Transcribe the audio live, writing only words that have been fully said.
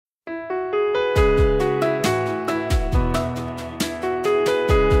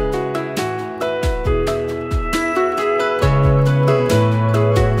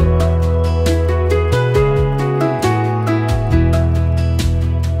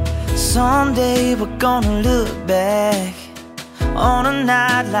Someday we're gonna look back on a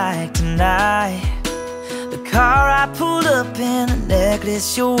night like tonight. The car I pulled up in, the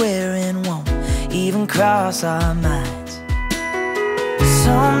necklace you're wearing won't even cross our minds.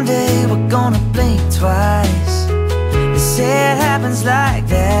 Someday we're gonna blink twice. They say it happens like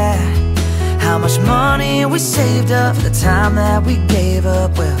that. How much money we saved up for the time that we gave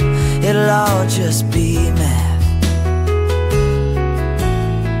up, well, it'll all just be math.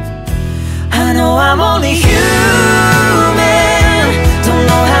 I know I'm only human. Don't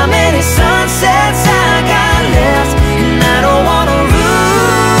know how many sunsets I got left, and I don't wanna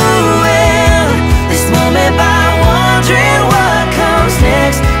ruin this moment by wondering what comes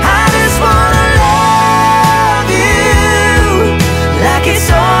next. I just wanna love you like it's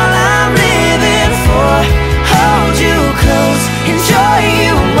all I'm living for. Hold you close, enjoy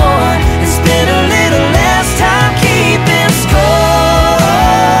you more, and spend a little less time keeping score.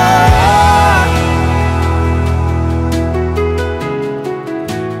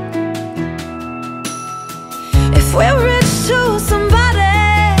 If we're rich to somebody,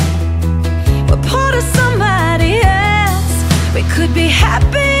 we're part of somebody else. We could be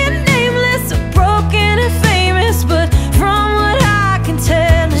happy and nameless, or broken and famous, but from what I can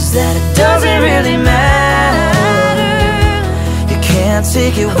tell is that it doesn't really matter. You can't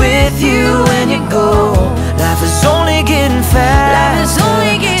take it with you when you go. Life is only getting faster.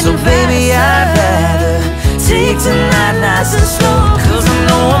 So baby, I'd rather take tonight nice and slow, 'cause I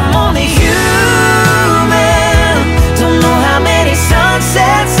know I'm only human. Don't know how many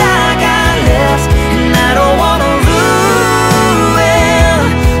sunsets I got left, and I don't wanna ruin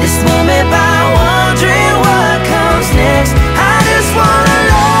this moment by wondering what comes next. I just wanna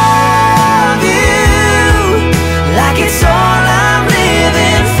love you like it's all I'm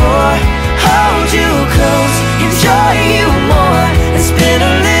living for. Hold you close, enjoy you more, and spend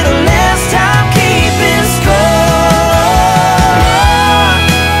a little less time keeping score.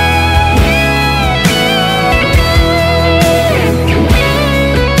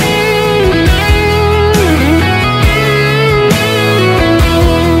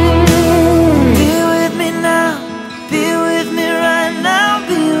 Be with me now, be with me right now,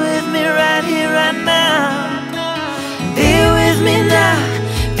 be with me right here, right now. Be with me now,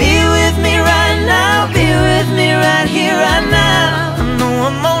 be with me right now, be with me right here, right now. I know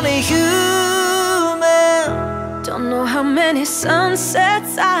I'm only human. Don't know how many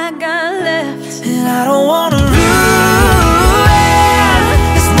sunsets I got left, and I don't wanna ruin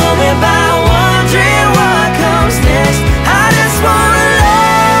this moment by wondering what comes next. I just wanna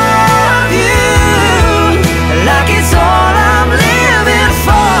love you like it's all I'm living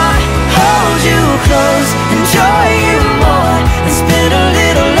for. Hold you close, enjoy you more, and spend a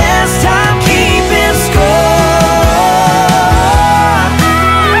little less time keeping score.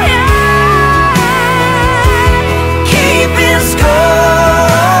 Keeping score.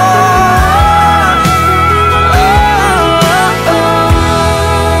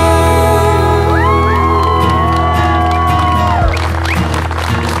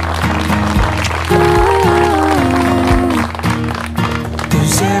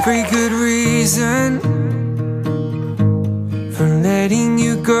 There's every good reason for letting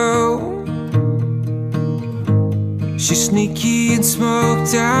you go. She's sneaky and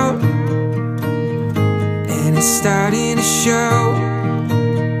smoked out, and it's starting to show.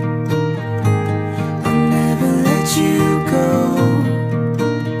 I'll never let you go.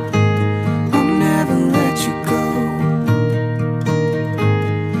 I'll never let you go.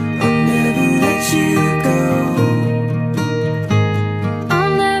 I'll never let you go.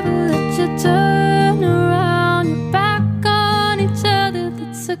 I'll never let you turn around your back on each other.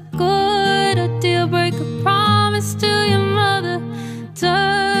 That's a good deal breaker. Promise to your mother.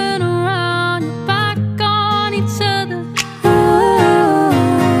 Turn around your back on each other.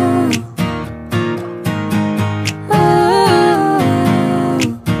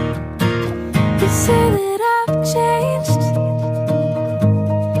 You say that I've changed,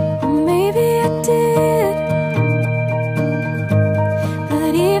 or maybe I did.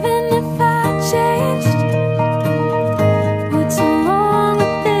 But even if I changed, what's wrong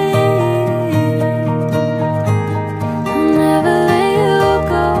with it? I'll never let you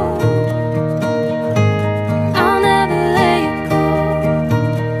go. I'll never let you go.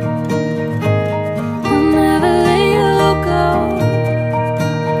 I'll never let you go.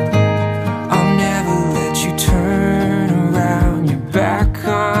 I'll never let you turn around your back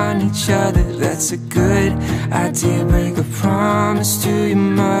on each other. That's a good idea. Break a promise to your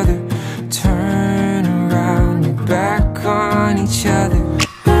mother. Turn around your back on each other.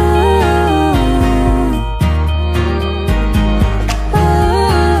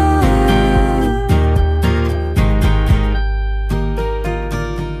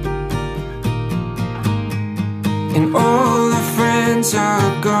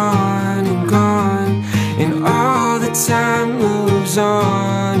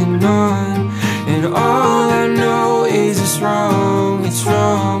 going on. And all I know is it's wrong, it's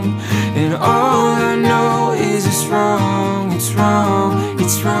wrong. And all I know is it's wrong, it's wrong,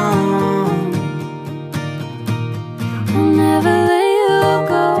 it's wrong. I'll never let you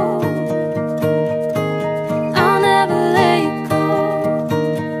go. I'll never let you go.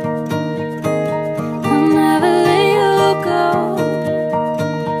 I'll never let you go.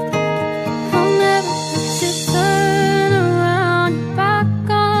 I'll never let you turn around your back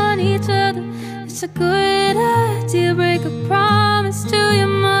on each other. It's a good idea, break a promise.